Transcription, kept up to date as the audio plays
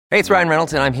Hey, it's Ryan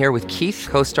Reynolds, and I'm here with Keith,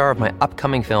 co-star of my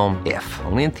upcoming film, If,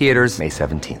 only in theaters May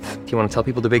 17th. Do you want to tell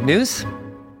people the big news?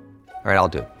 All right, I'll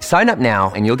do it. Sign up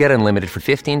now and you'll get unlimited for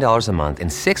 $15 a month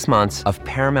and 6 months of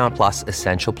Paramount Plus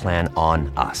Essential Plan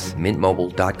on us.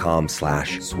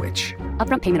 MintMobile.com/switch.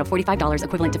 Upfront payment of $45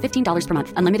 equivalent to $15 per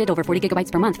month. Unlimited over 40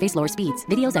 gigabytes per month. Face lower speeds.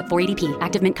 Videos at 480p.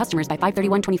 Active Mint customers by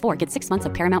 531.24 get 6 months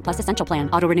of Paramount Plus Essential Plan.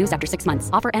 Auto renews after 6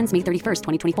 months. Offer ends May 31st,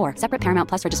 2024. Separate Paramount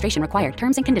Plus registration required.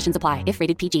 Terms and conditions apply if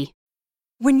rated PG.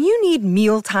 When you need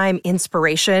mealtime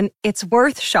inspiration, it's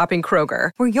worth shopping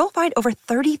Kroger, where you'll find over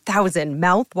 30,000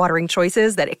 mouth-watering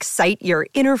choices that excite your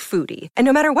inner foodie. And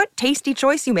no matter what tasty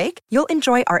choice you make, you'll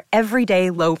enjoy our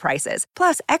everyday low prices,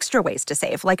 plus extra ways to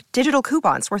save, like digital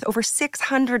coupons worth over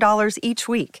 $600 each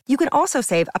week. You can also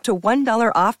save up to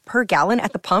 $1 off per gallon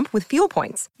at the pump with fuel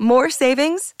points. More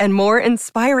savings and more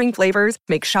inspiring flavors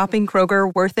make shopping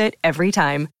Kroger worth it every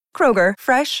time. Kroger,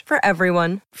 fresh for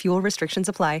everyone. Fuel restrictions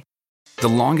apply. The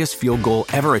longest field goal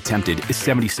ever attempted is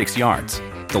 76 yards.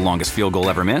 The longest field goal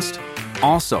ever missed?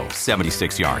 Also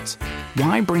 76 yards.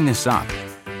 Why bring this up?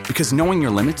 Because knowing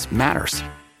your limits matters,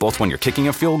 both when you're kicking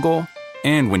a field goal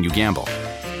and when you gamble.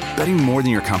 Betting more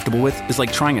than you're comfortable with is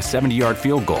like trying a 70-yard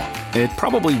field goal. It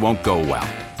probably won't go well.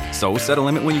 So set a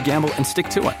limit when you gamble and stick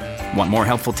to it. Want more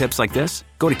helpful tips like this?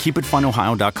 Go to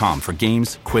keepitfunohio.com for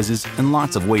games, quizzes, and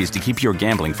lots of ways to keep your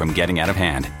gambling from getting out of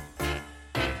hand.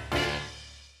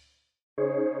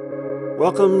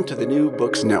 Welcome to the New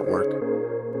Books Network.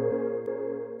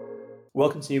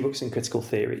 Welcome to New Books in Critical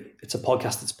Theory. It's a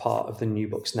podcast that's part of the New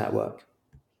Books Network.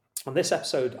 On this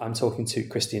episode, I'm talking to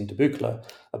Christiaan de Beukelaer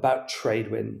about Trade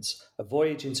Winds, a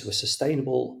voyage into a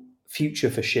sustainable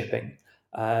future for shipping,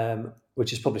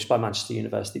 which is published by Manchester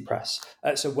University Press.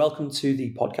 So welcome to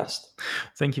the podcast.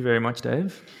 Thank you very much,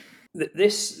 Dave.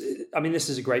 This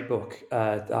is a great book.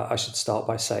 I should start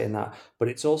by saying that, but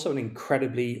it's also an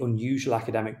incredibly unusual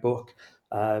academic book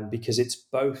because it's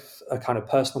both a kind of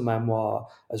personal memoir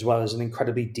as well as an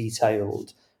incredibly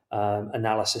detailed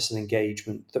analysis and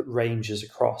engagement that ranges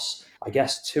across, I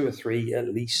guess, 2 or 3 at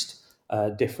least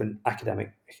different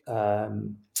academic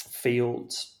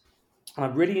fields. And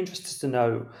I'm really interested to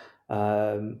know.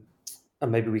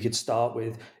 And maybe we could start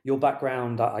with your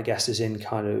background, I guess, is in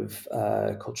kind of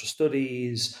cultural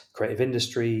studies, creative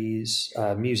industries,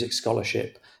 music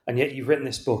scholarship. And yet you've written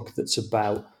this book that's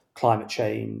about climate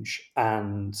change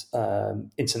and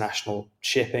international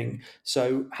shipping.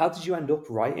 So how did you end up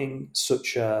writing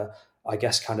such a, I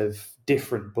guess, kind of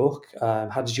different book?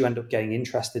 How did you end up getting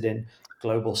interested in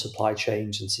global supply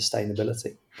chains and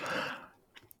sustainability?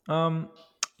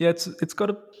 It's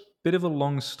got a bit of a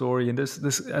long story, and I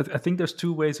think there's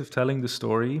 2 ways of telling the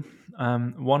story.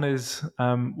 One is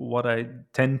what I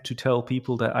tend to tell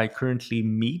people that I currently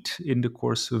meet in the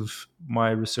course of my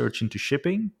research into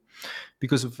shipping,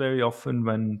 because very often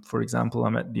when, for example,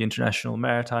 I'm at the International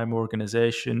Maritime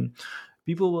Organization,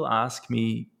 people will ask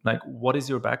me, like, what is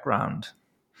your background?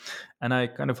 And I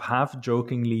kind of half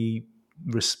jokingly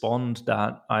respond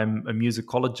that I'm a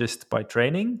musicologist by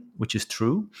training, which is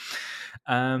true.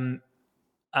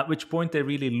 At which point they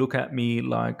really look at me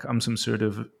like I'm some sort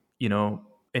of,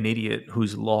 an idiot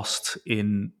who's lost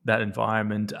in that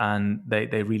environment. And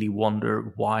they really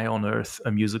wonder why on earth a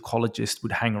musicologist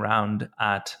would hang around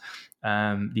at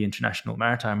the International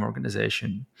Maritime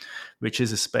Organization, which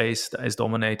is a space that is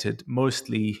dominated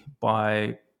mostly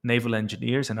by naval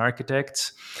engineers and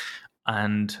architects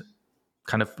and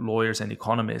kind of lawyers and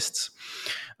economists.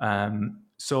 But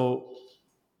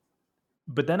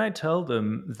then I tell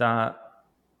them that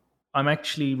I'm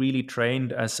actually really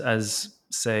trained as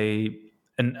say,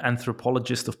 an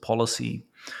anthropologist of policy.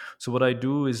 So what I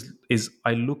do is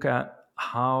I look at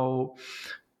how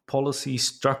policy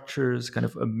structures kind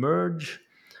of emerge,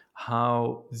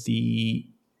 how the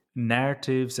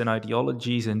narratives and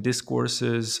ideologies and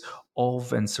discourses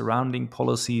of and surrounding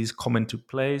policies come into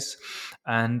place,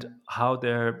 and how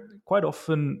they're quite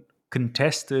often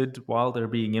contested while they're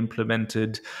being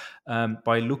implemented,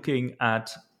 by looking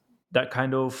at that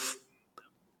kind of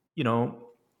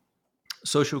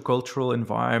sociocultural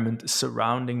environment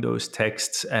surrounding those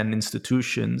texts and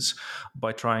institutions,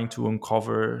 by trying to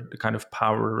uncover the kind of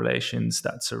power relations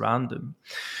that surround them.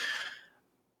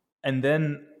 And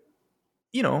then,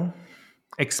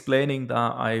 explaining that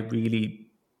I really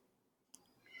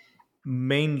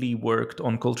mainly worked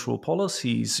on cultural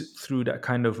policies through that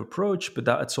kind of approach, but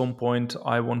that at some point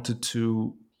I wanted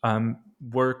to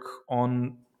work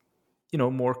on,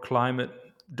 more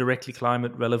directly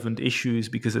climate relevant issues,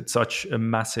 because it's such a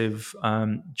massive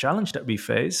challenge that we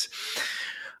face.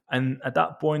 And at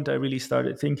that point, I really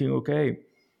started thinking, okay,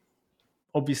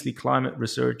 obviously climate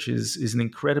research is an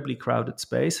incredibly crowded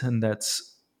space, and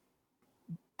that's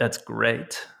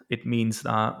great. It means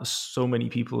that so many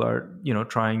people are,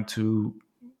 trying to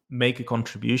make a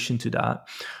contribution to that.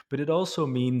 But it also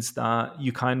means that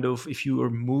you kind of, if you are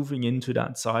moving into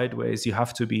that sideways, you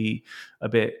have to be a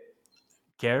bit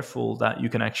careful that you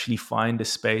can actually find a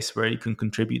space where you can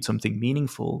contribute something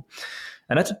meaningful.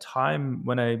 And at a time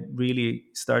when I really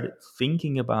started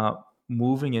thinking about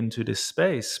moving into this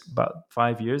space about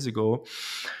 5 years ago,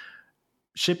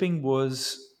 shipping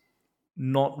was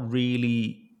not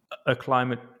really a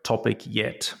climate topic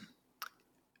yet.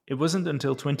 It wasn't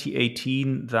until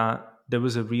 2018 that there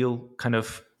was a real kind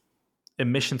of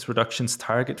emissions reductions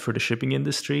target for the shipping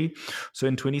industry. So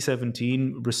in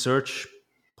 2017, research,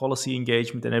 policy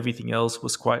engagement, and everything else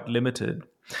was quite limited.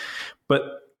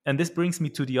 And this brings me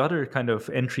to the other kind of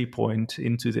entry point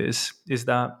into this, is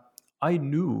that I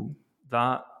knew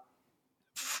that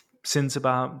since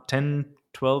about 10,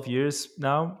 12 years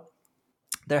now,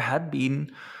 there had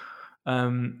been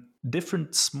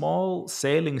different small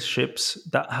sailing ships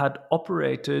that had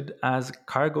operated as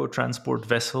cargo transport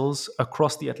vessels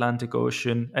across the Atlantic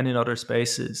Ocean and in other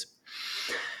spaces.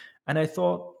 And I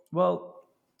thought, well,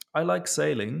 I like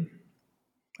sailing.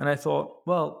 And I thought,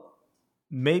 well,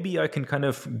 maybe I can kind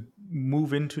of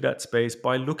move into that space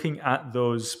by looking at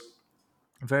those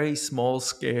very small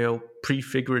scale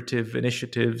prefigurative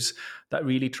initiatives that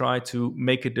really try to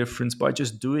make a difference by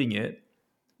just doing it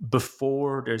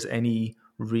before there's any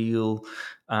real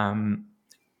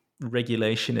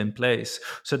regulation in place.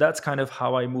 So that's kind of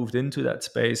how I moved into that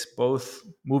space, both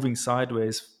moving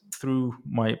sideways through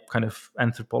my kind of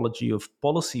anthropology of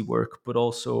policy work, but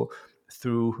also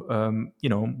through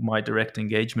my direct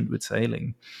engagement with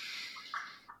sailing.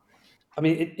 I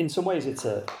mean, in some ways, it's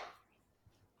an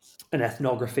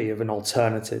ethnography of an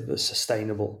alternative, a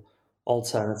sustainable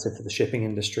alternative for the shipping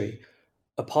industry.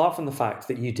 Apart from the fact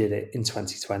that you did it in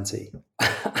 2020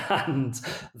 and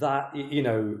that,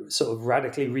 sort of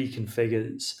radically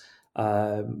reconfigures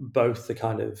both the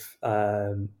kind of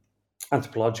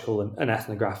anthropological and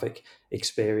ethnographic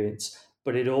experience,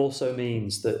 but it also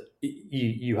means that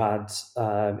you had,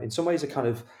 in some ways, a kind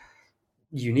of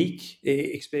unique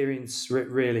experience,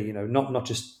 really, not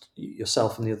just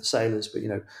yourself and the other sailors, but,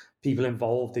 people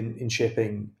involved in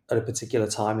shipping at a particular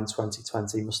time in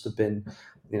 2020 must have been,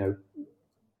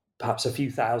 perhaps a few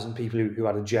thousand people who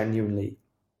had a genuinely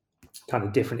kind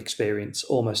of different experience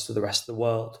almost to the rest of the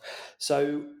world.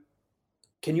 So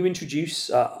can you introduce,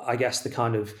 I guess, the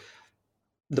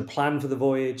plan for the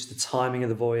voyage, the timing of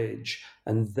the voyage,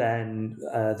 and then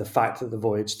the fact that the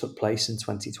voyage took place in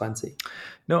 2020?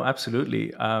 No,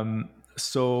 absolutely.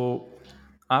 So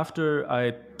after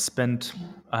I spent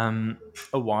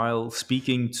a while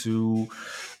speaking to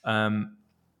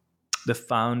the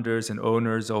founders and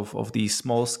owners of these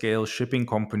small scale shipping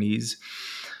companies,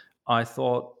 I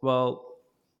thought, well,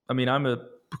 I mean, I'm a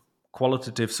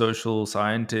qualitative social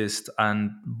scientist,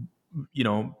 and,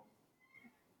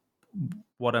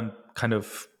 what I'm kind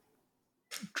of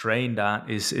trained at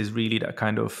is really that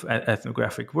kind of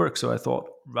ethnographic work. So I thought,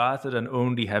 rather than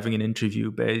only having an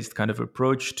interview based kind of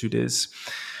approach to this,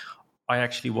 I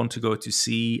actually want to go to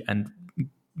sea and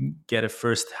get a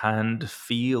first-hand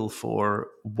feel for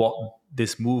what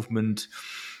this movement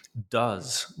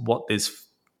does, what this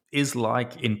is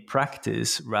like in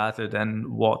practice, rather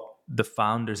than what the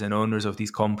founders and owners of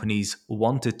these companies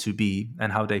want it to be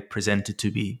and how they present it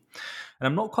to be. And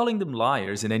I'm not calling them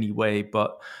liars in any way,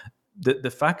 but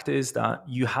the fact is that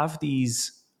you have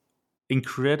these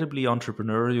incredibly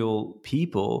entrepreneurial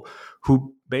people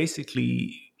who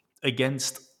basically,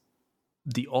 against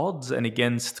the odds and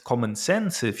against common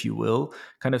sense, if you will,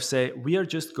 kind of say, we are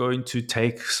just going to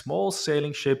take small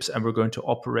sailing ships and we're going to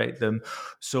operate them.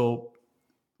 So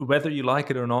whether you like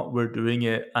it or not, we're doing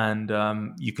it, and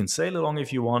you can sail along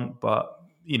if you want, but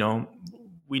we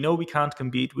know we can't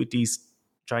compete with these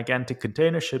gigantic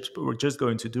container ships, but we're just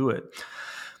going to do it.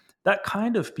 That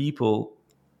kind of people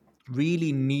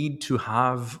really need to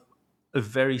have a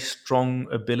very strong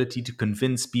ability to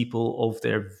convince people of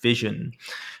their vision.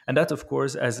 And that, of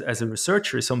course, as a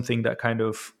researcher, is something that kind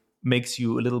of makes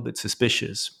you a little bit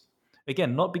suspicious.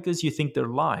 Again, not because you think they're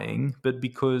lying, but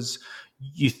because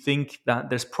you think that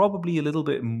there's probably a little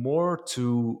bit more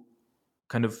to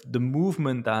kind of the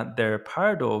movement that they're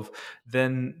part of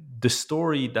than the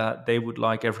story that they would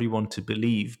like everyone to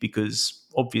believe. Because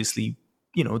obviously,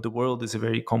 the world is a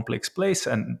very complex place,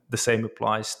 and the same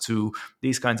applies to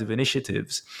these kinds of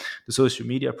initiatives. The social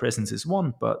media presence is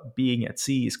one, but being at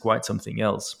sea is quite something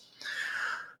else.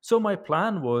 So my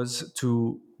plan was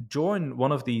to join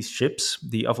one of these ships,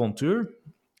 the Aventure,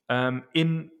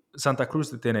 in Santa Cruz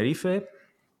de Tenerife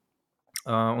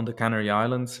on the Canary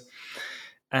Islands.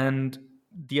 And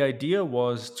the idea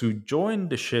was to join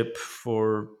the ship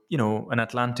for, an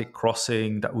Atlantic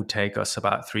crossing that would take us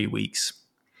about 3 weeks.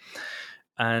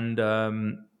 And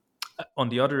on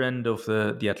the other end of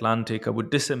the Atlantic, I would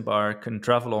disembark and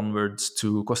travel onwards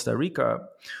to Costa Rica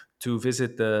to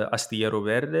visit the Astillero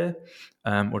Verde,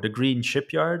 or the Green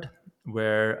Shipyard,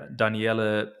 where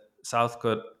Daniele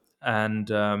Southcott and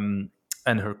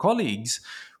her colleagues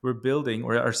were building,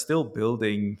 or are still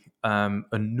building,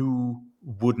 a new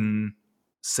wooden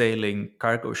sailing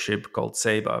cargo ship called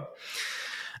Seba.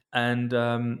 And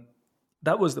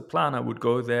that was the plan. I would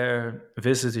go there,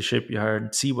 visit the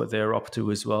shipyard, see what they're up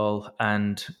to as well,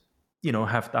 and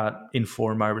have that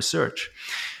inform my research.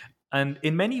 And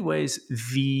in many ways,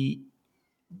 the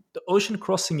ocean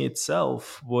crossing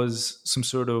itself was some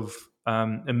sort of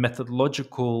a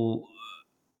methodological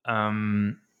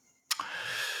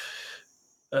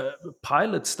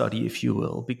pilot study, if you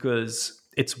will, because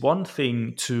it's one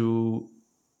thing to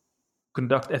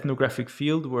conduct ethnographic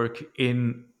fieldwork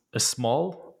in a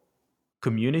small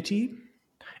community.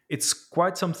 It's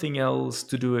quite something else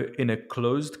to do it in a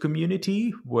closed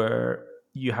community where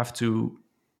you have to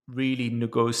really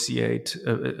negotiate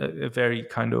a very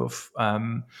kind of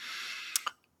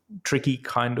tricky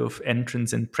kind of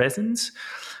entrance and presence.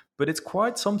 But it's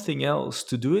quite something else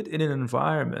to do it in an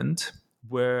environment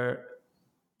where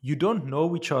you don't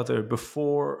know each other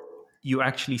before you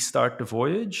actually start the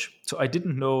voyage. So I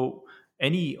didn't know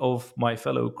any of my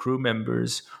fellow crew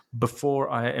members before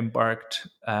I embarked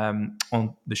on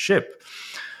the ship.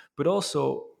 But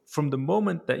also, from the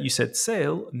moment that you set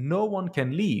sail, no one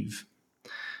can leave,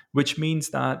 which means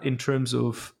that in terms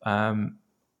of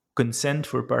consent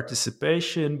for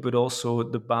participation, but also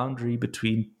the boundary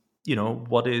between,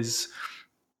 what is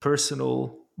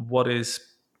personal, what is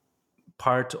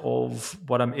part of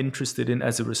what I'm interested in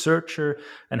as a researcher,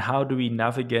 and how do we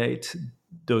navigate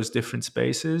those different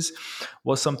spaces,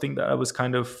 was something that I was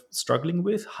kind of struggling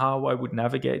with, how I would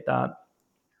navigate that.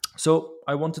 So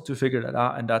I wanted to figure that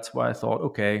out, and that's why I thought,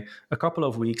 okay, a couple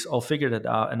of weeks, I'll figure that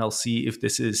out, and I'll see if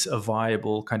this is a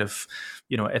viable kind of,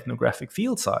 ethnographic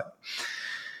field site.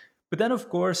 But then, of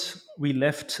course, we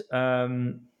left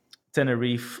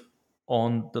Tenerife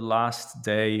on the last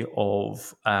day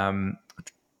of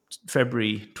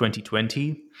February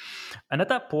 2020. And at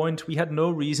that point, we had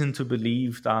no reason to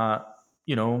believe that,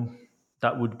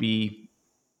 that would be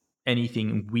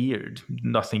anything weird.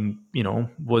 Nothing,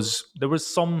 there was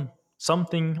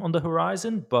something on the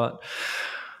horizon, but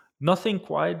nothing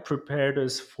quite prepared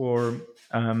us for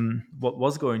what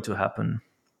was going to happen.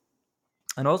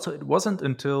 And also, it wasn't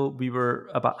until we were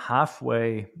about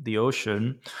halfway the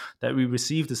ocean that we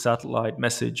received a satellite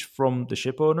message from the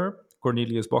ship owner,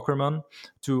 Cornelius Bockerman,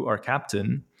 to our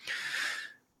captain,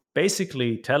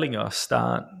 basically telling us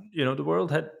that the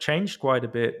world had changed quite a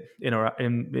bit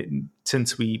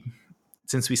since we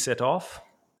set off,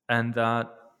 and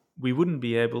that we wouldn't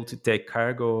be able to take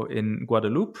cargo in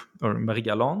Guadeloupe or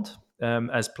Marie-Galante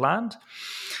as planned,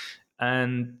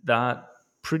 and that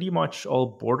pretty much all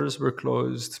borders were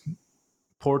closed,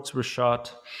 ports were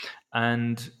shut,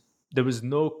 and there was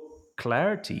no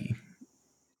clarity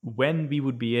when we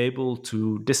would be able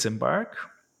to disembark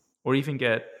or even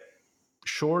get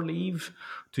shore leave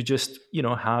to just,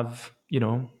 have,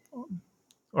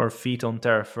 our feet on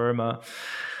terra firma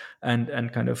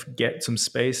and kind of get some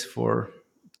space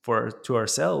to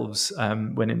ourselves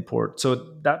when in port.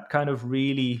 So that kind of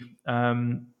really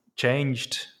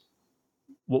changed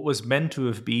what was meant to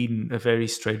have been a very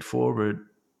straightforward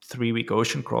 3-week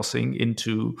ocean crossing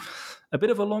into a bit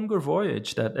of a longer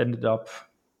voyage that ended up,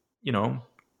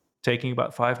 taking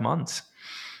about 5 months.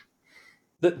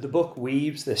 The book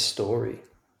weaves this story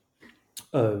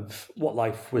of what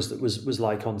life was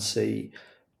like on sea,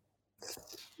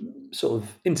 sort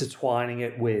of intertwining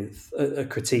it with a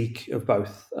critique of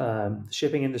both the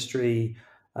shipping industry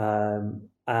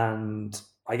and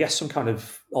I guess some kind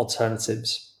of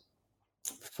alternatives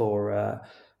for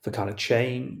kind of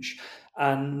change.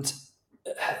 And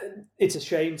it's a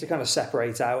shame to kind of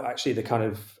separate out actually the kind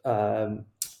of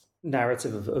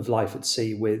narrative of life at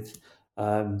sea with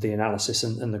the analysis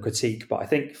and the critique. But I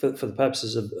think for the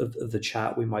purposes of the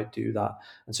chat, we might do that.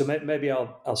 And so maybe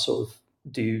I'll sort of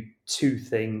do two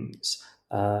things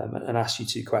and ask you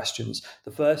two questions.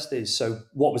 The first is, so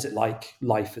what was it like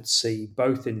life at sea,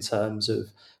 both in terms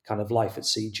of kind of life at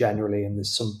sea generally, and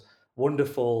there's some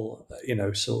wonderful,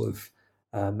 sort of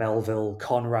Melville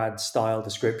Conrad style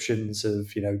descriptions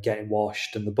of, getting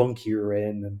washed and the bunk you were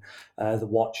in and the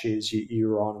watches you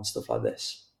were on and stuff like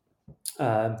this.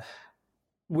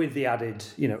 with the added,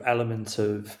 element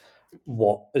of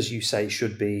what, as you say,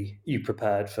 should be you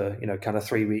prepared for, kind of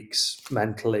 3 weeks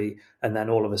mentally, and then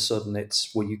all of a sudden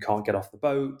it's, well, you can't get off the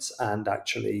boat, and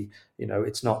actually,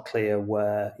 it's not clear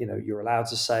where, you're allowed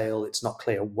to sail. It's not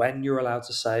clear when you're allowed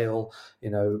to sail,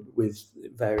 with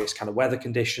various kind of weather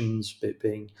conditions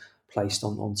being placed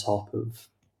on top of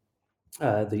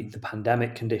the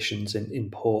pandemic conditions in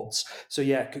ports. So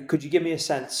yeah, could you give me a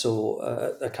sense or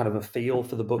a kind of a feel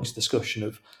for the book's discussion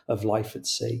of life at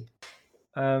sea?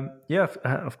 Yeah,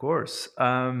 of course.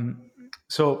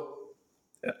 So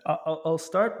I'll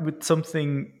start with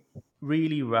something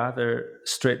really rather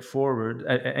straightforward.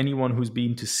 Anyone who's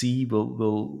been to sea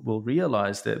will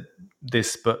realize that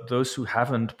this, but those who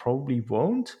haven't probably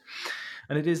won't.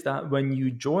 And it is that when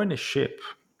you join a ship,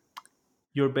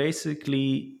 you're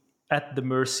basically at the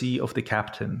mercy of the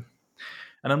captain.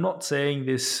 And I'm not saying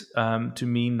this to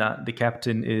mean that the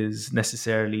captain is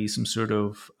necessarily some sort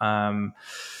of,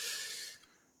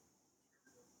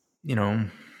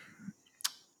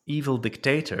 evil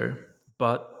dictator,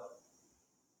 but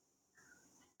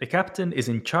the captain is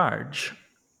in charge,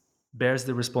 bears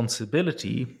the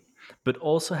responsibility, but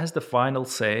also has the final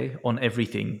say on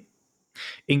everything,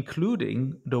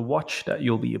 including the watch that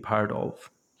you'll be a part of.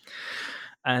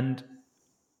 And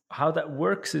how that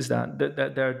works is that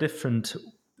there are different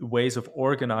ways of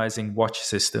organizing watch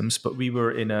systems, but we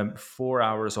were in a 4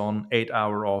 hours on, 8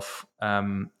 hour off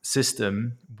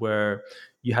system where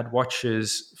you had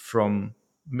watches from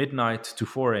midnight to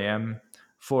 4 a.m.,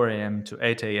 4 a.m. to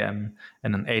 8 a.m.,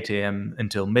 and then 8 a.m.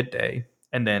 until midday.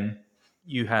 And then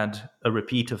you had a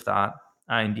repeat of that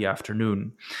in the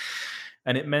afternoon.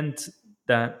 And it meant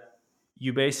that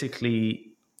you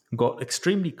basically got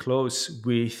extremely close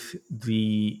with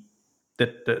the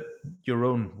your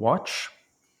own watch.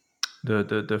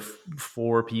 The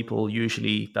four people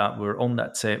usually that were on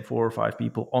that same, 4 or 5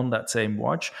 people on that same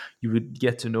watch, you would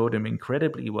get to know them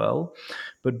incredibly well.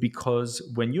 But because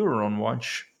when you were on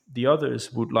watch, the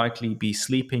others would likely be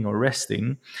sleeping or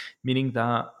resting, meaning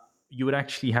that you would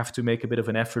actually have to make a bit of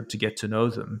an effort to get to know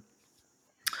them.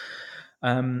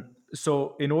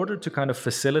 So in order to kind of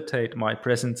facilitate my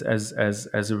presence as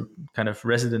a kind of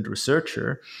resident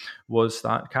researcher, was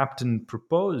that Captain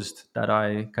proposed that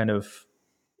I kind of,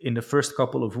 in the first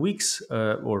couple of weeks,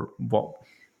 or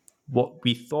what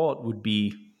we thought would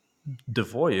be the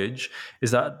voyage,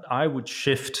 is that I would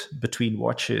shift between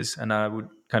watches and I would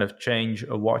kind of change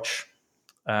a watch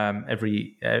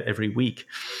every week.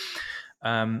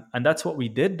 And that's what we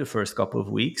did the first couple of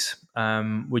weeks,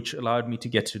 which allowed me to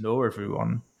get to know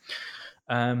everyone.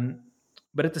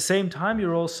 But at the same time,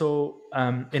 you're also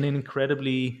in an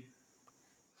incredibly,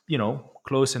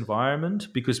 close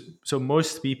environment, because so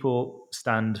most people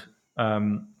stand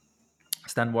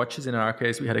watches. In our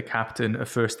case, we had a captain, a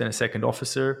first and a second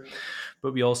officer,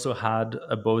 but we also had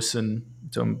a bosun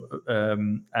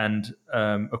and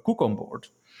a cook on board.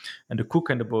 And the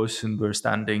cook and the bosun were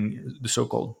standing the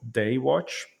so-called day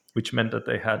watch, which meant that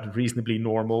they had reasonably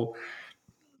normal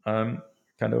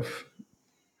kind of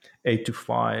 8 to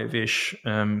 5-ish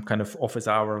kind of office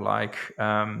hour-like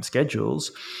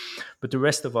schedules. But the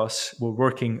rest of us were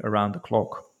working around the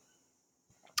clock.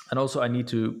 And also I need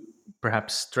to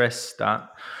perhaps stress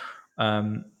that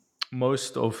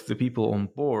most of the people on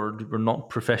board were not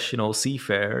professional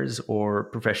seafarers or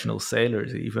professional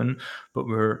sailors even, but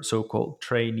were so-called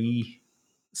trainee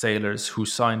sailors who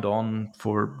signed on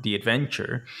for the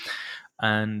adventure.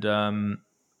 And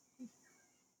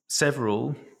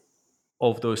several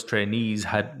of those trainees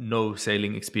had no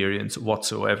sailing experience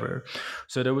whatsoever.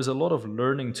 So there was a lot of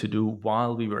learning to do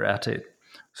while we were at it.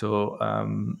 So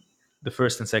the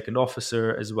first and second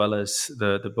officer, as well as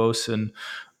the bosun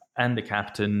and the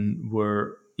captain,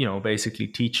 were basically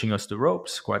teaching us the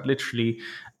ropes, quite literally,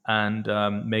 and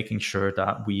making sure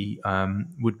that we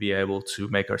would be able to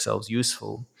make ourselves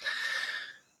useful.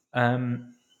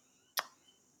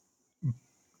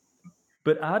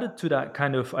 But added to that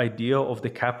kind of idea of the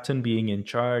captain being in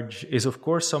charge is, of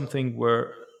course, something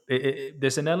where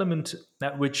there's an element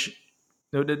at which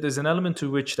there's an element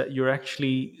to which that you're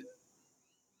actually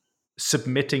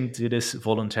submitting to this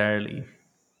voluntarily.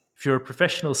 If you're a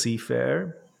professional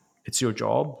seafarer, it's your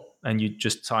job, and you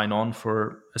just sign on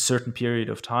for a certain period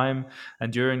of time.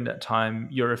 And during that time,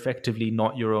 you're effectively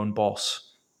not your own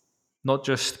boss, not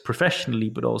just professionally,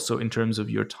 but also in terms of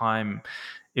your time.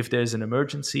 If there's an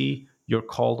emergency, you're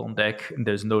called on deck and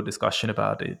there's no discussion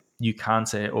about it. You can't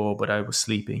say, oh, but I was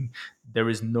sleeping. There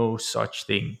is no such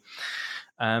thing.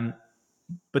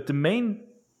 But the main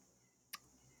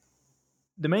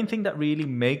thing that really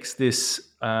makes this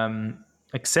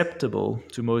acceptable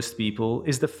to most people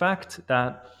is the fact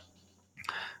that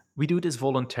we do this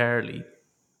voluntarily,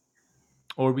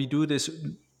 or we do this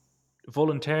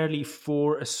voluntarily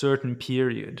for a certain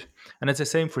period. And it's the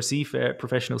same for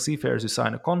professional seafarers who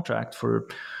sign a contract for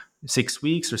 6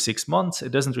 weeks or 6 months.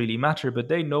 It doesn't really matter, but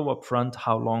they know upfront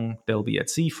how long they'll be at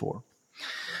sea for.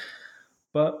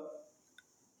 But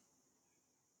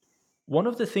one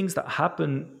of the things that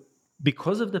happened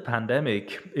because of the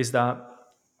pandemic is that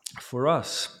for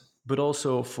us, but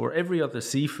also for every other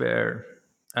seafarer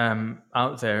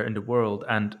out there in the world,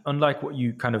 and unlike what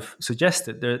you kind of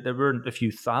suggested, there weren't a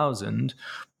few thousand,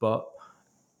 but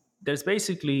there's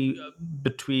basically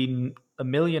between 1.5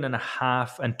 million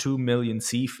and 2 million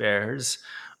seafarers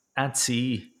at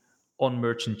sea on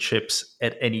merchant ships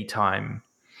at any time.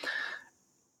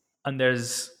 And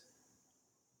there's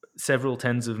several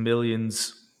tens of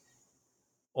millions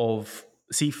of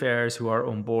seafarers who are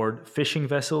on board fishing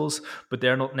vessels, but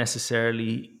they're not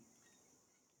necessarily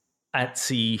at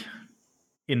sea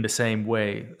in the same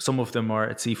way. Some of them are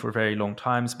at sea for very long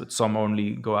times, but some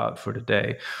only go out for the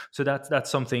day. So that's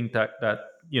something that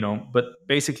But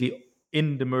basically,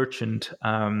 in the merchant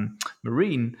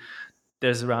marine,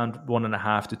 there's around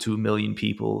 1.5 to 2 million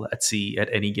people at sea at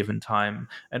any given time,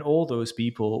 and all those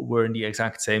people were in the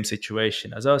exact same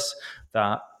situation as us.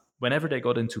 That whenever they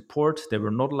got into port, they were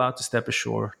not allowed to step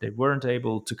ashore. They weren't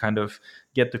able to kind of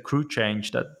get the crew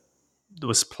change that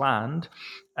was planned,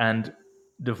 and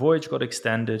the voyage got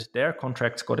extended, their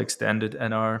contracts got extended,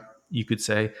 and our, you could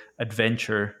say,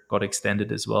 adventure got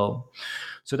extended as well.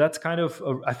 So that's kind of,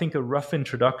 I think, a rough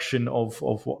introduction of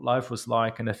what life was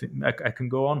like. And I think I can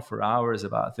go on for hours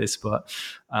about this, but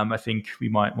I think we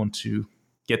might want to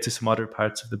get to some other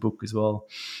parts of the book as well.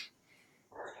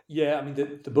 Yeah, I mean,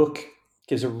 the book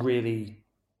gives a really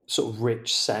sort of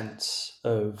rich sense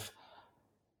of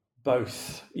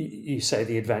both, you say,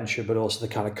 the adventure, but also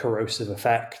the kind of corrosive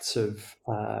effects of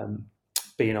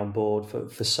being on board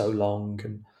for so long,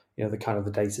 and the kind of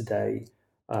the day-to-day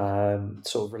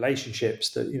sort of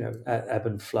relationships that ebb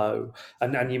and flow.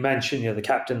 And you mentioned the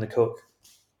captain, the cook,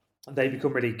 they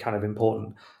become really kind of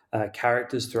important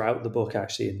characters throughout the book,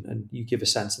 actually, and you give a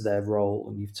sense of their role,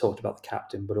 and you've talked about the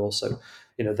captain, but also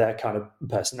their kind of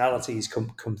personalities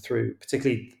come through,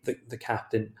 particularly the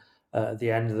captain. At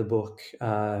the end of the book,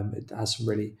 it has some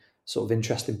really sort of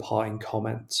interesting parting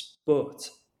comments. But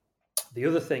the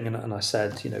other thing, and I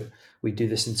said, we do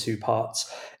this in two parts,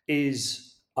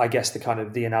 is, I guess, the kind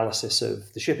of the analysis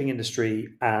of the shipping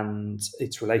industry and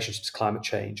its relationships to climate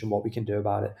change and what we can do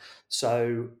about it.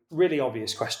 So, really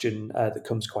obvious question that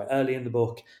comes quite early in the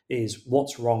book is,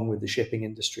 what's wrong with the shipping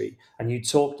industry? And you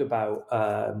talked about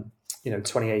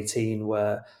 2018,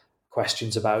 where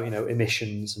questions about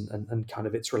emissions and kind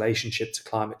of its relationship to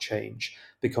climate change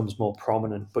becomes more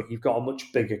prominent. But you've got a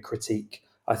much bigger critique,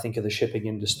 I think, of the shipping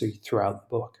industry throughout the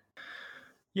book.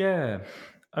 Yeah,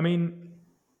 I mean,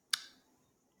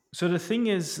 so the thing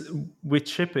is with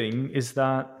shipping is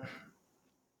that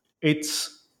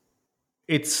it's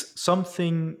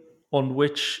something on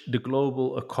which the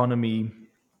global economy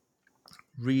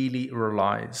really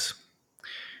relies.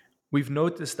 We've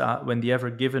noticed that when the Ever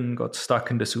Given got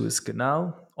stuck in the Suez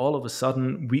Canal, all of a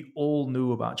sudden we all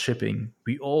knew about shipping.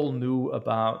 We all knew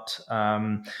about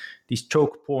these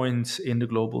choke points in the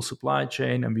global supply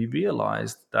chain, and we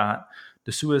realized that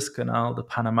the Suez Canal, the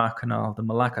Panama Canal, the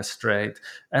Malacca Strait,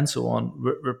 and so on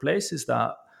were places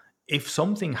that, if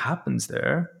something happens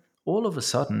there, all of a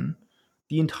sudden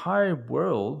the entire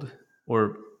world,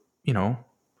 or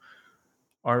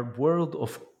our world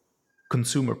of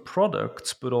consumer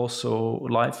products, but also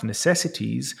life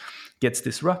necessities, gets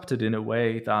disrupted in a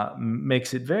way that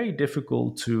makes it very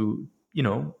difficult to,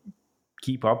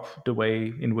 keep up the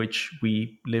way in which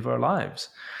we live our lives.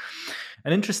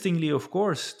 And interestingly, of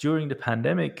course, during the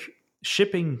pandemic,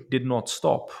 shipping did not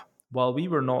stop. While we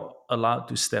were not allowed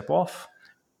to step off,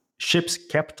 ships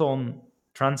kept on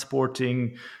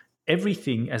transporting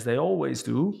everything as they always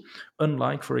do,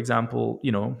 unlike, for example,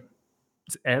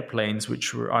 airplanes,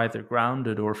 which were either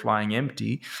grounded or flying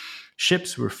empty.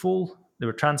 Ships were full, they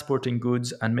were transporting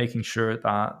goods and making sure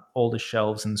that all the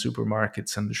shelves in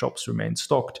supermarkets and the shops remained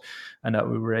stocked, and that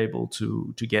we were able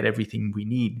to get everything we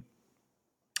need.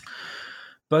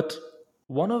 But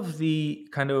one of the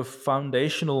kind of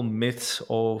foundational myths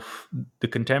of the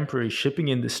contemporary shipping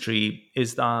industry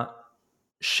is that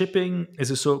shipping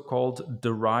is a so-called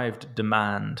derived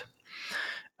demand.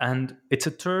 And it's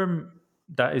a term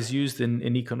that is used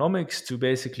in economics to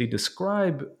basically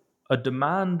describe a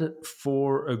demand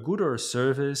for a good or a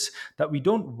service that we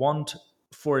don't want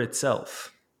for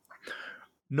itself.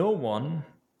 No one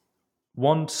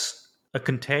wants a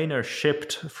container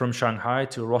shipped from Shanghai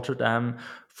to Rotterdam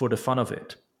for the fun of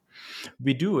it.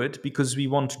 We do it because we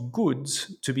want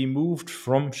goods to be moved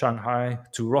from Shanghai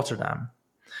to Rotterdam.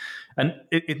 And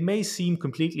it may seem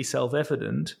completely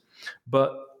self-evident,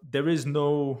 but there is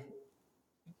no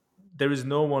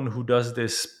one who does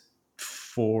this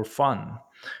for fun.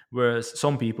 Whereas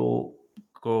some people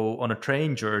go on a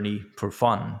train journey for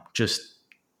fun, just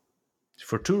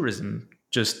for tourism,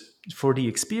 just for the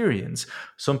experience.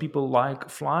 Some people like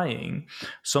flying.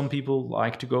 Some people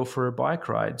like to go for a bike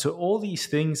ride. So all these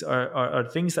things are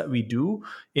things that we do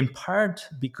in part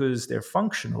because they're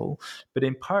functional, but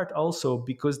in part also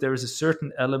because there is a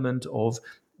certain element of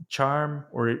charm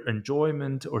or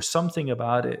enjoyment or something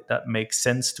about it that makes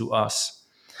sense to us.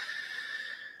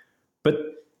 But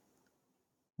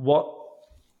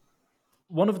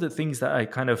one of the things that I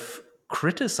kind of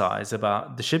criticize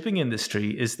about the shipping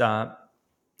industry is that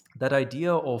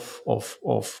idea of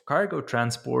cargo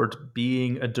transport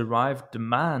being a derived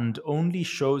demand only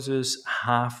shows us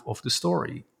half of the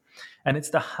story. And it's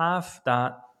the half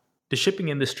that the shipping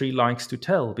industry likes to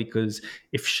tell, because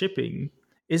if shipping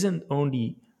isn't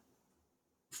only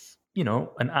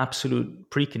an absolute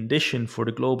precondition for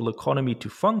the global economy to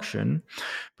function,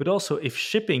 but also if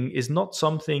shipping is not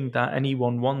something that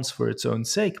anyone wants for its own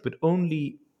sake, but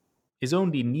is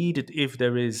only needed if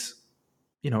there is,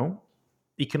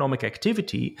 economic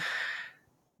activity,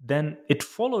 then it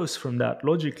follows from that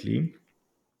logically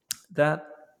that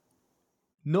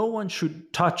no one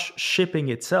should touch shipping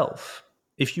itself.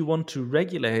 If you want to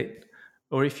regulate,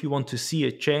 or if you want to see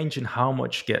a change in how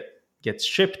much gets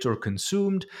shipped or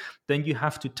consumed, then you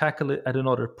have to tackle it at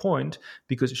another point,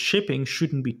 because shipping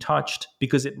shouldn't be touched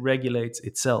because it regulates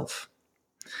itself.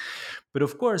 But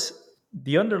of course,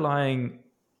 the underlying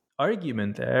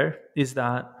argument there is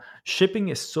that shipping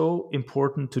is so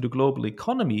important to the global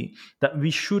economy that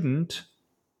we shouldn't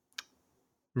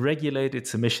regulate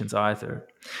its emissions either.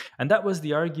 And that was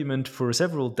the argument for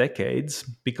several decades,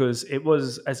 because it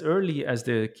was as early as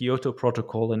the Kyoto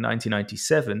Protocol in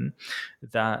 1997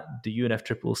 that the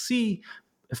UNFCCC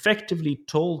effectively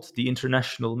told the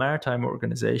International Maritime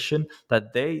Organization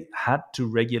that they had to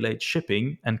regulate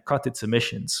shipping and cut its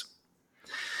emissions.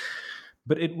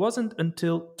 But it wasn't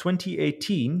until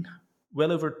 2018,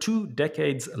 well over 2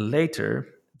 decades later,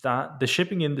 that the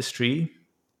shipping industry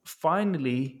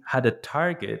finally had a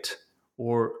target,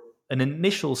 or an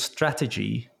initial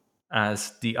strategy,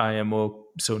 as the IMO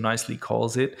so nicely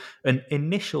calls it, an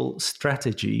initial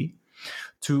strategy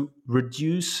to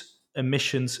reduce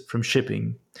emissions from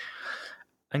shipping.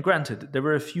 And granted, there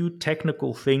were a few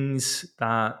technical things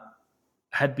that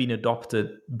had been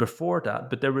adopted before that,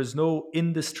 but there was no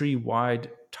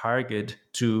industry-wide target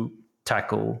to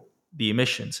tackle the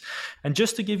emissions. And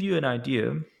just to give you an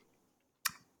idea,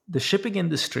 the shipping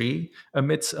industry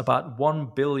emits about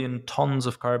 1 billion tons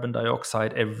of carbon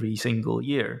dioxide every single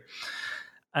year.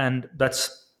 And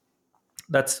that's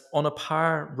on a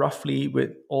par roughly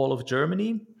with all of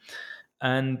Germany.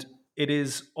 And it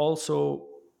is also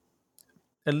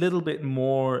a little bit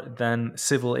more than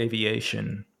civil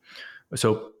aviation.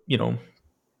 So,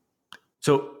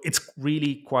 so it's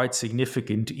really quite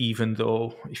significant, even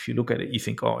though if you look at it, you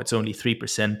think, oh, it's only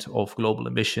 3% of global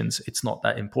emissions. It's not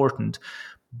that important.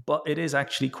 But it is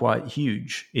actually quite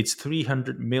huge. It's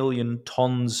 300 million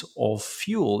tons of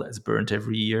fuel that's burnt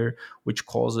every year, which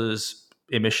causes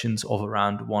emissions of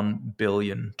around 1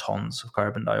 billion tons of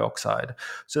carbon dioxide.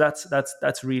 So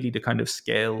that's really the kind of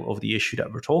scale of the issue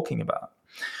that we're talking about.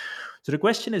 So the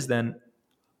question is then,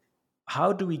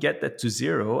 how do we get that to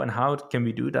zero, and how can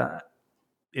we do that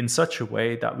in such a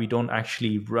way that we don't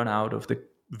actually run out of the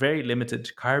very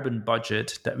limited carbon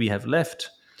budget that we have left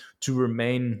to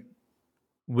remain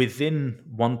within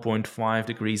 1.5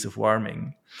 degrees of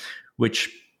warming, which,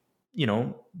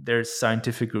 there's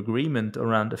scientific agreement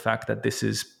around the fact that this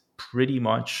is pretty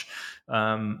much,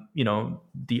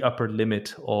 the upper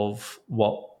limit of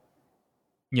what,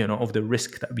 of the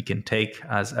risk that we can take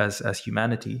as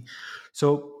humanity.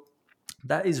 So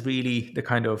that is really the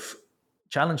kind of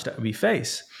challenge that we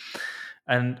face.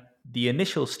 And the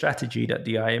initial strategy that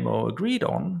the IMO agreed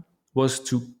on was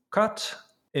to cut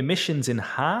emissions in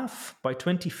half by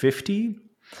 2050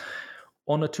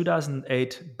 on a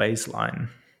 2008 baseline.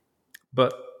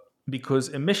 But because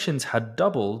emissions had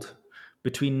doubled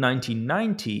between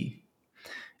 1990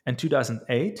 and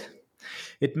 2008,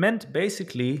 it meant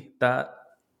basically that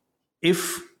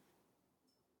if,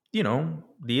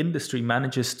 the industry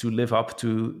manages to live up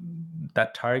to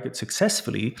that target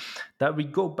successfully, that we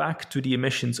go back to the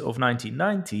emissions of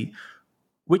 1990,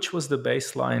 which was the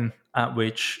baseline at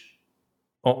which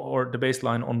or the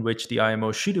baseline on which the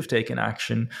IMO should have taken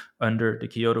action under the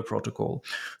Kyoto Protocol.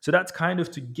 So that's kind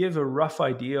of to give a rough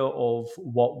idea of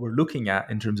what we're looking at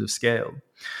in terms of scale.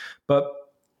 But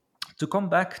to come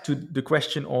back to the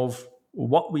question of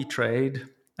what we trade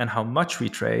and how much we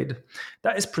trade,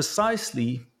 that is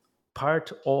precisely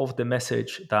part of the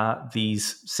message that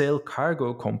these sail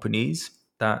cargo companies,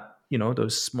 that,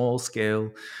 those small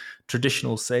scale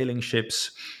traditional sailing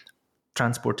ships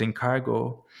transporting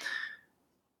cargo,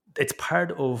 it's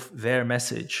part of their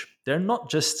message. They're not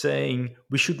just saying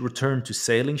we should return to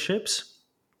sailing ships.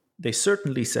 They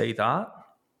certainly say that,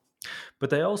 but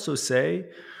they also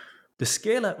say the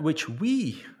scale at which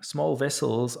we, small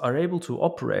vessels, are able to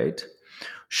operate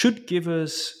should give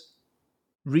us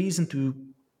reason to,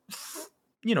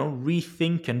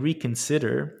 rethink and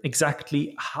reconsider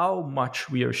exactly how much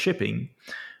we are shipping,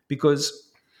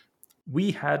 because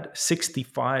we had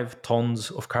 65 tons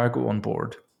of cargo on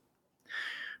board.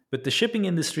 But the shipping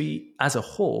industry as a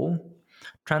whole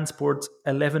transports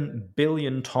 11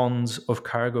 billion tons of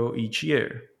cargo each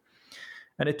year.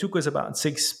 And it took us about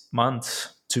 6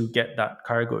 months to get that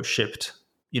cargo shipped,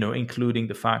 including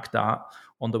the fact that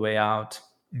on the way out,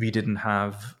 we didn't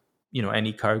have,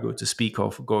 any cargo to speak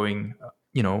of going,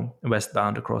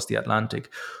 westbound across the Atlantic.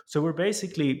 So we're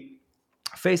basically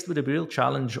faced with a real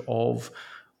challenge of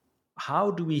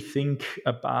how do we think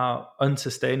about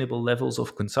unsustainable levels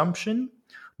of consumption,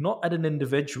 not at an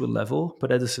individual level, but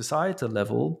at a societal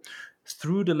level,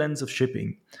 through the lens of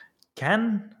shipping.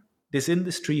 Can this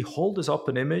industry hold us up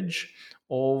an image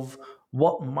of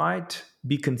what might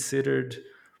be considered,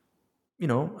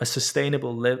 a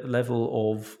sustainable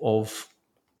level of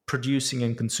producing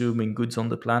and consuming goods on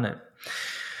the planet?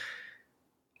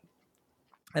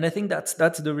 And I think that's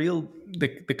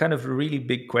the kind of really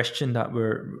big question that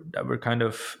we're kind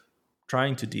of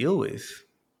trying to deal with.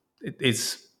 It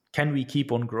is, can we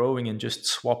keep on growing and just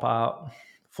swap out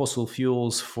fossil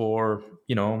fuels for,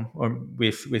 or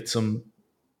with some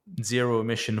zero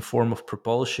emission form of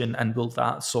propulsion, and will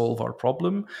that solve our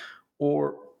problem?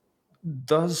 Or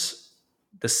does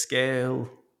the scale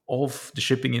of the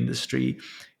shipping industry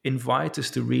invite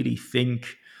us to really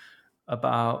think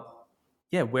about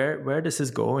where this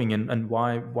is going and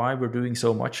why we're doing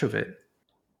so much of it?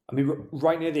 I mean,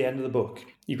 right near the end of the book,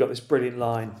 you've got this brilliant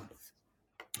line,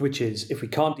 which is, if we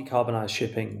can't decarbonize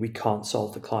shipping, we can't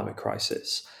solve the climate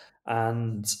crisis.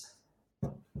 And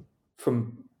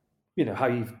from how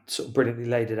you've sort of brilliantly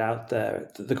laid it out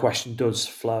there, the question does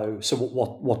flow. So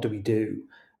what do we do?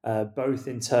 Both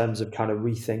in terms of kind of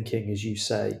rethinking, as you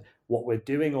say, what we're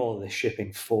doing all of this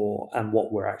shipping for and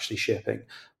what we're actually shipping,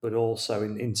 but also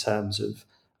in terms of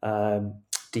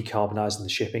decarbonizing the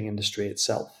shipping industry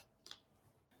itself.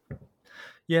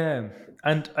 Yeah,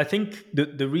 and I think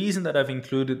the reason that I've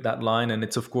included that line, and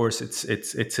it's of course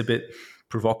it's a bit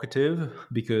provocative,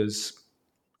 because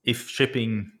if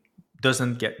shipping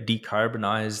doesn't get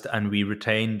decarbonized and we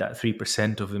retain that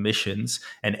 3% of emissions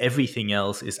and everything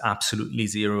else is absolutely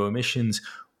zero emissions,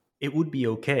 it would be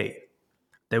okay.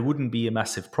 There wouldn't be a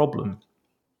massive problem.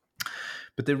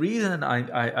 But the reason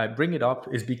I bring it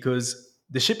up is because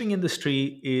the shipping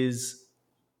industry is,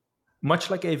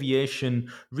 much like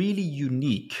aviation, really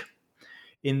unique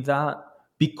in that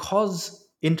because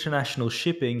international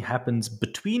shipping happens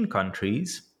between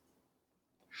countries,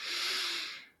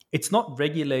 it's not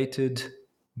regulated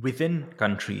within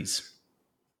countries.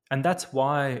 And that's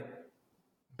why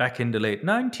back in the late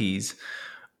 90s,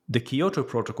 the Kyoto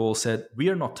Protocol said, we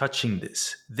are not touching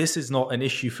this. This is not an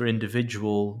issue for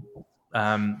individual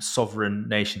sovereign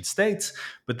nation states,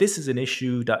 but this is an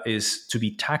issue that is to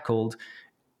be tackled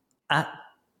at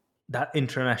that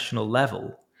international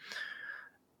level.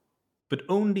 But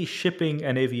only shipping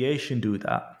and aviation do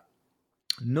that.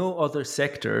 No other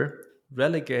sector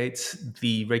relegates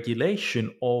the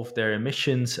regulation of their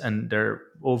emissions and their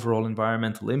overall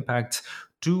environmental impacts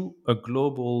to a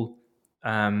global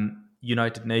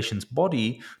United Nations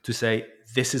body to say,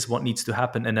 this is what needs to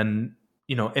happen. And then,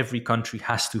 every country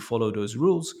has to follow those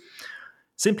rules,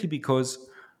 simply because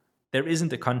there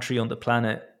isn't a country on the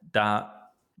planet that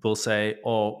will say,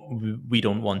 oh, we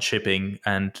don't want shipping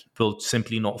and will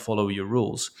simply not follow your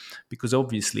rules. Because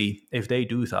obviously, if they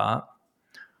do that,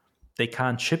 they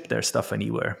can't ship their stuff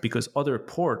anywhere, because other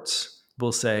ports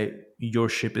will say your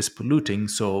ship is polluting,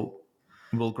 so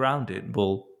we'll ground it.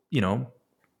 We'll,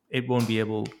 it won't be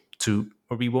able to,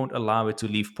 or we won't allow it to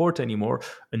leave port anymore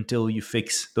until you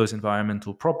fix those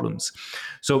environmental problems.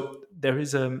 So there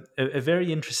is a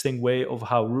very interesting way of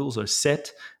how rules are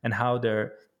set and how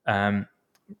they're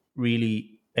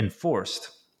really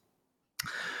enforced.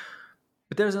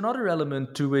 But there's another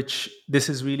element to which this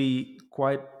is really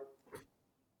quite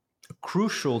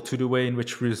crucial to the way in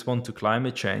which we respond to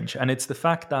climate change. And it's the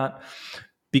fact that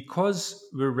because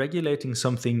we're regulating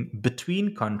something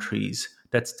between countries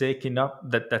that's taken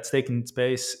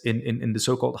space in the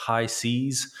so-called high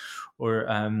seas, or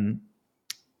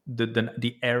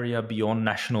the area beyond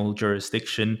national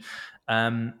jurisdiction,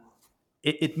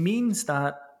 it means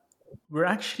that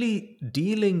we're actually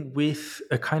dealing with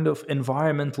a kind of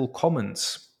environmental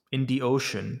commons in the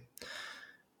ocean,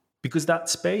 because that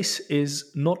space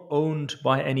is not owned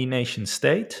by any nation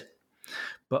state,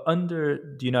 but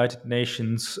under the United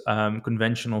Nations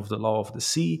Convention of the Law of the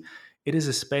Sea, it is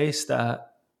a space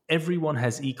that everyone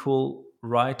has equal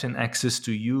right and access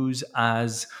to use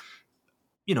as,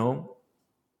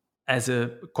 as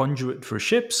a conduit for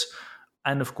ships,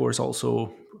 and of course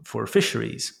also for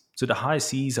fisheries. So the high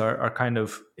seas are kind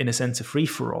of, in a sense, a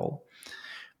free-for-all.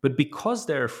 But because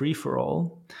they're a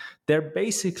free-for-all, they're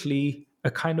basically a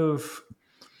kind of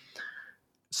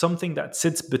something that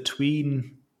sits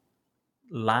between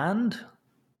land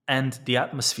and the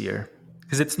atmosphere,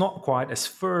 because it's not quite as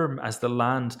firm as the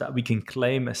land that we can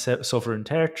claim as sovereign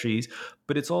territories,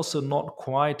 but it's also not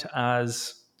quite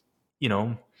as,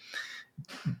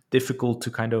 difficult to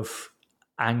kind of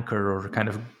anchor or kind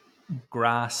of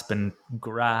grasp and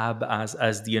grab as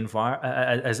the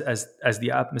as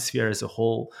the atmosphere as a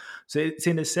whole. So it's,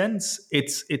 in a sense,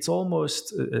 it's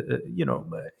almost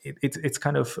it's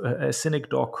kind of a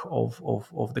synecdoche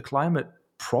of the climate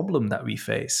problem that we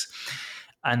face,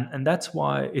 and that's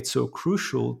why it's so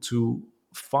crucial to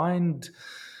find,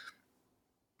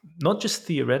 not just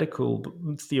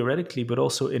theoretically, but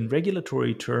also in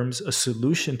regulatory terms, a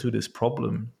solution to this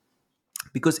problem.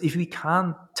 Because if we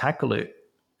can't tackle it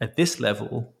at this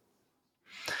level,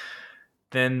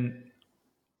 then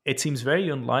it seems very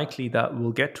unlikely that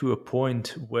we'll get to a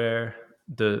point where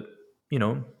the,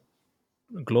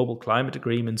 global climate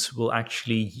agreements will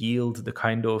actually yield the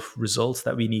kind of results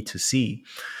that we need to see.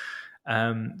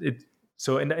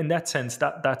 So in that sense,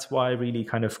 that's why I really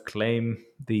kind of claim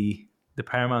the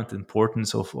paramount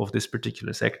importance of this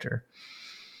particular sector.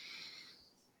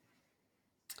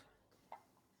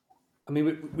 I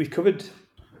mean, we've covered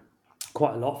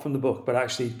quite a lot from the book, but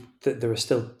actually there are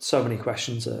still so many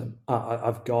questions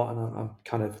I've got, and I'm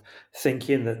kind of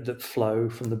thinking that flow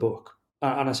from the book.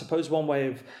 And I suppose one way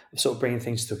of sort of bringing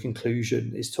things to a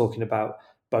conclusion is talking about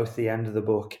both the end of the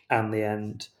book and the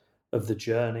end of the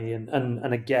journey.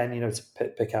 And again, to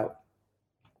pick out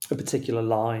a particular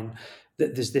line,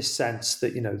 that there's this sense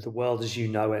that, the world as you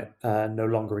know it no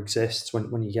longer exists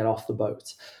when you get off the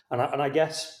boat. And I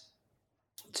guess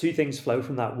two things flow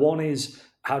from that. One is,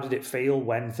 how did it feel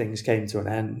when things came to an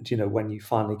end? When you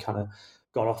finally kind of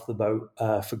got off the boat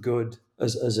for good,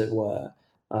 as it were.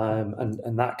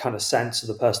 And that kind of sense of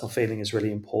the personal feeling is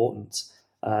really important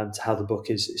to how the book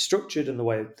is structured and the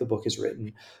way the book is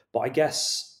written. But I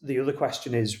guess the other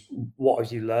question is, what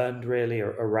have you learned really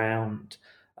around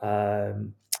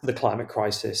the climate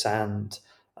crisis, and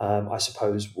I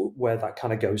suppose where that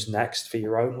kind of goes next for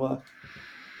your own work?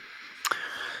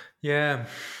 Yeah.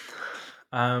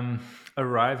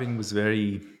 Arriving was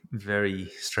very, very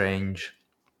strange,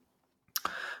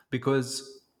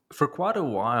 because for quite a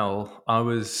while I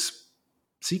was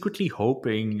secretly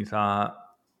hoping that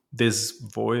this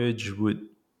voyage would,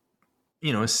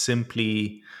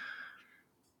 simply,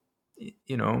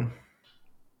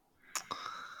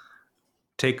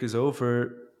 take us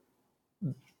over,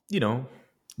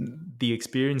 the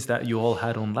experience that you all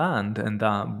had on land, and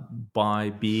that by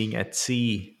being at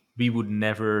sea, we would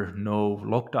never know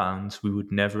lockdowns. We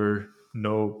would never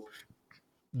know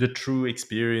the true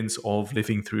experience of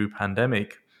living through a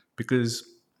pandemic.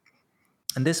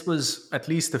 And this was, at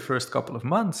least the first couple of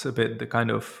months, a bit the kind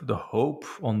of the hope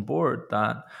on board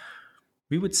that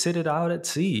we would sit it out at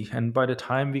sea, and by the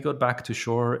time we got back to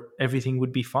shore, everything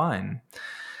would be fine.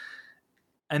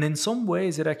 And in some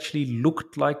ways, it actually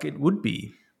looked like it would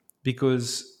be,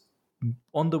 because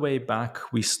on the way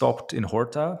back, we stopped in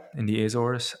Horta in the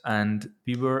Azores, and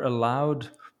we were allowed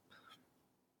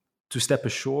to step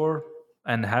ashore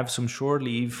and have some shore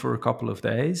leave for a couple of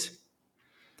days.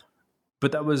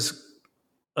 But that was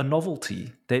a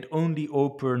novelty. They'd only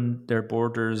opened their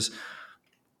borders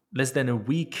less than a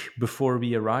week before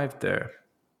we arrived there.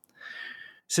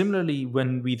 Similarly,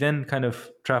 when we then kind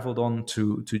of traveled on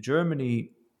to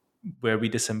Germany, where we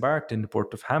disembarked in the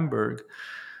port of Hamburg,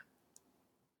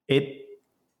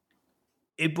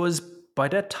 it was by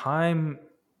that time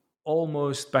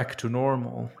almost back to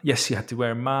normal. Yes, you had to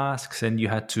wear masks and you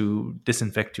had to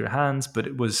disinfect your hands, but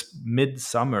it was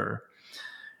midsummer.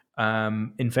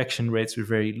 Infection rates were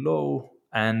very low,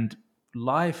 and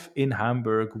life in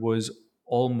Hamburg was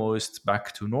almost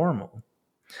back to normal.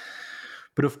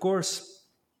 But of course,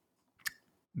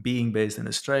 being based in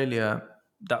Australia,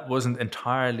 that wasn't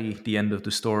entirely the end of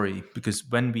the story, because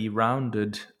when we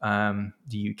rounded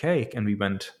the UK and we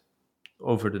went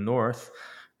over the north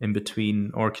in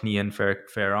between Orkney and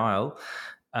Fair Isle,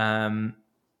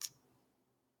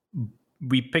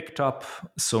 we picked up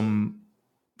some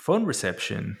phone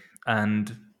reception.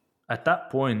 And at that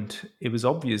point, it was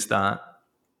obvious that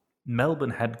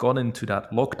Melbourne had gone into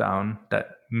that lockdown,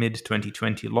 that mid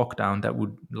 2020 lockdown that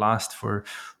would last for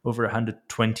over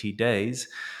 120 days.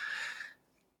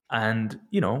 And,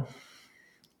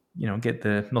 get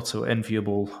the not so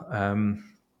enviable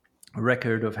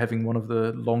record of having one of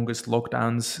the longest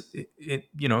lockdowns,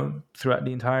 throughout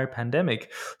the entire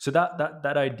pandemic. So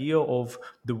that idea of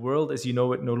the world as you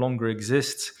know it no longer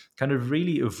exists kind of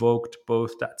really evoked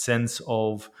both that sense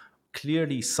of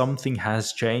clearly something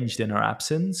has changed in our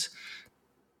absence,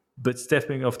 but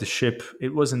stepping off the ship,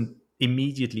 it wasn't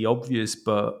immediately obvious,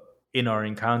 but in our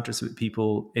encounters with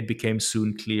people, it became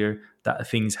soon clear that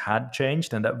things had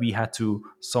changed and that we had to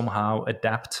somehow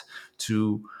adapt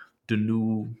to the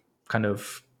new kind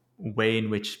of way in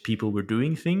which people were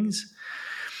doing things.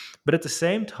 But at the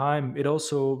same time, it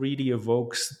also really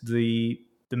evokes the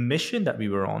mission that we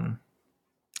were on,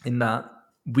 in that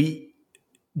we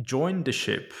joined the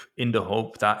ship in the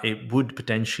hope that it would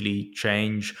potentially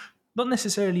change, not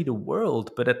necessarily the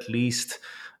world, but at least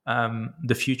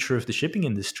the future of the shipping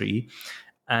industry.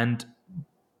 And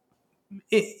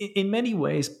in many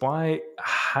ways, by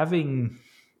having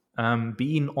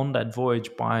been on that voyage,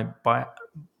 by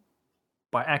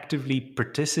actively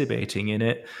participating in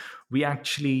it, we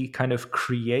actually kind of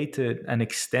created and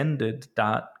extended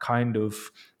that kind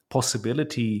of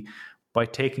possibility by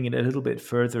taking it a little bit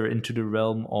further into the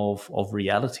realm of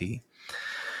reality.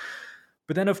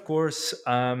 But then, of course,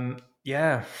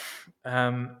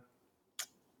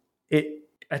 it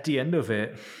at the end of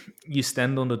it, you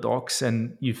stand on the docks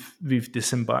and we've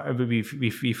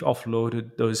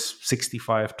offloaded those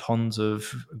 65 tons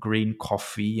of green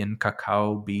coffee and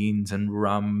cacao beans and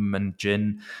rum and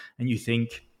gin, and you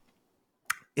think,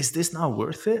 is this now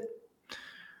worth it?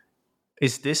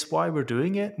 Is this why we're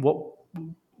doing it?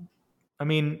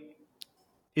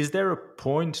 Is there a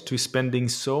point to spending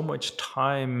so much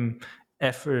time,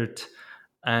 effort,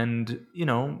 and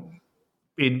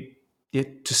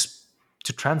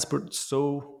to transport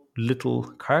so little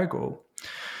cargo?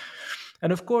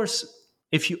 And of course,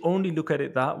 if you only look at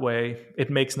it that way,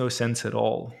 it makes no sense at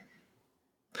all.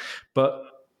 But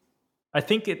I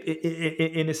think it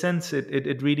in a sense,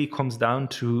 it really comes down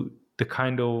to the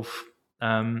kind of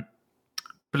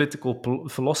political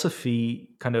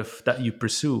philosophy kind of that you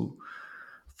pursue.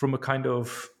 From a kind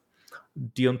of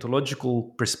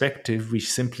deontological perspective, we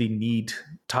simply need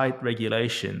tight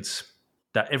regulations,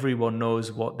 that everyone knows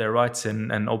what their rights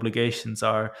and obligations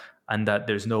are, and that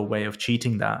there's no way of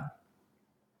cheating that.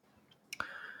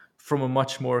 From a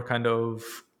much more kind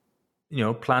of,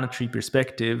 planetary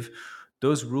perspective,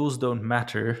 those rules don't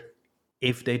matter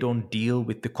if they don't deal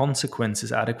with the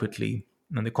consequences adequately.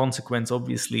 And the consequence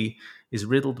obviously is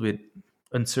riddled with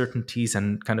uncertainties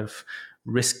and kind of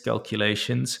risk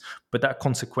calculations. But that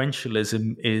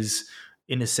consequentialism is,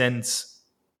 in a sense,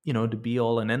 the be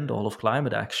all and end all of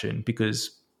climate action,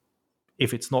 because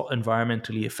if it's not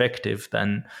environmentally effective,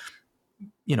 then,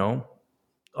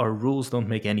 our rules don't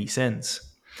make any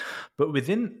sense. But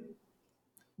within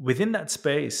that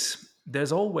space,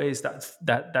 there's always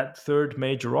that third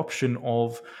major option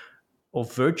of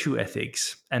virtue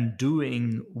ethics and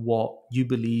doing what you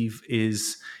believe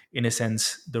is, in a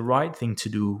sense, the right thing to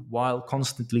do, while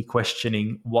constantly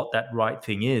questioning what that right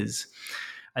thing is.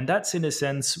 And that's, in a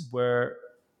sense, where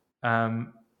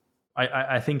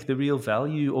I think the real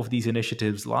value of these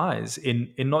initiatives lies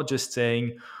in not just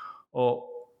saying, oh,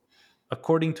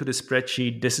 according to the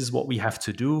spreadsheet, this is what we have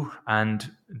to do,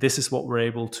 and this is what we're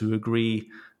able to agree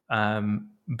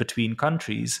between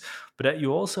countries, but that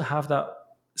you also have that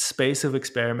space of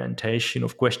experimentation,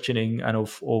 of questioning, and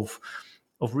of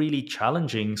really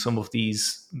challenging some of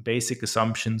these basic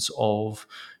assumptions of,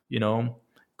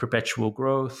 perpetual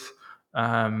growth,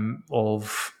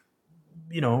 of,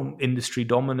 industry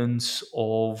dominance,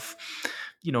 of,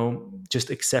 just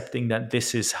accepting that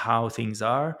this is how things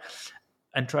are,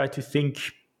 and try to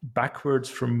think backwards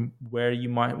from where you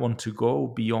might want to go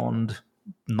beyond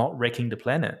not wrecking the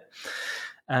planet.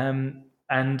 And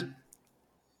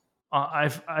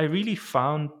I really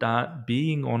found that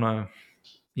being on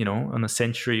a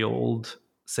century-old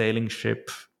sailing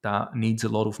ship that needs a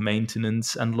lot of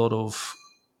maintenance and a lot of,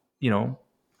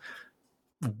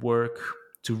 work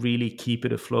to really keep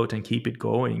it afloat and keep it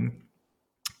going,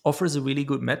 offers a really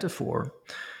good metaphor,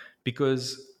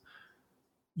 because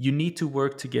you need to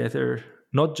work together,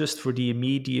 not just for the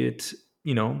immediate,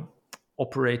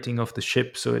 operating of the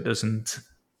ship so it doesn't,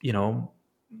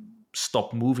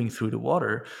 stop moving through the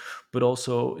water, but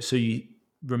also so you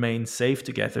remain safe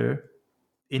together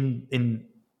in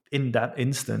that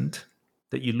instant,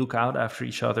 that you look out after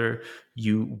each other,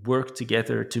 you work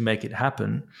together to make it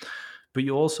happen. But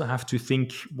you also have to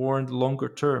think more in the longer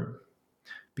term,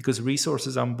 because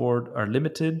resources on board are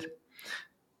limited,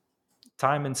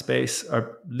 time and space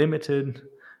are limited,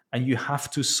 and you have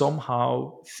to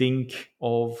somehow think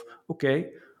of, okay,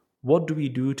 what do we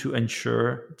do to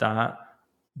ensure that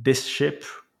this ship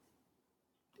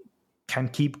can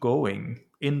keep going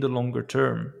in the longer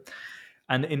term?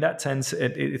 And in that sense,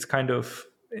 it's kind of,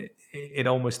 it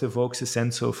almost evokes a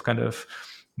sense of kind of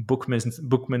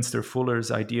Buckminster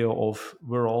Fuller's idea of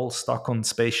we're all stuck on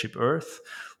spaceship Earth,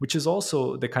 which is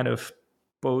also the kind of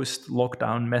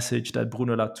post-lockdown message that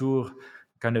Bruno Latour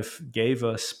kind of gave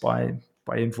us by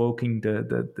invoking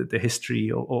the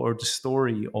history or the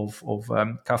story of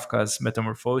Kafka's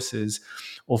Metamorphosis,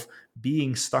 of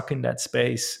being stuck in that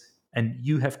space, and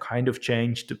you have kind of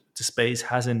changed, the space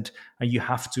hasn't, and you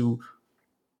have to,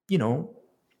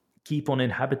 keep on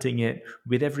inhabiting it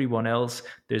with everyone else.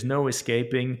 There's no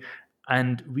escaping,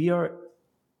 and we are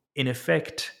in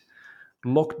effect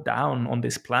locked down on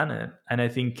this planet. And I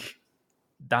think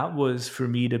that was for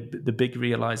me the big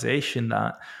realization,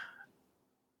 that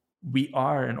we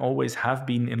are and always have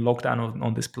been in lockdown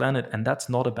on this planet, and that's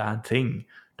not a bad thing.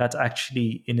 That's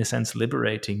actually, in a sense,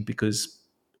 liberating, because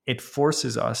it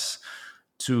forces us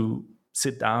to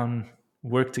sit down,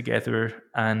 work together,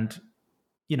 and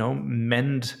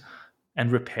mend and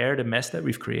repair the mess that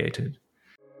we've created.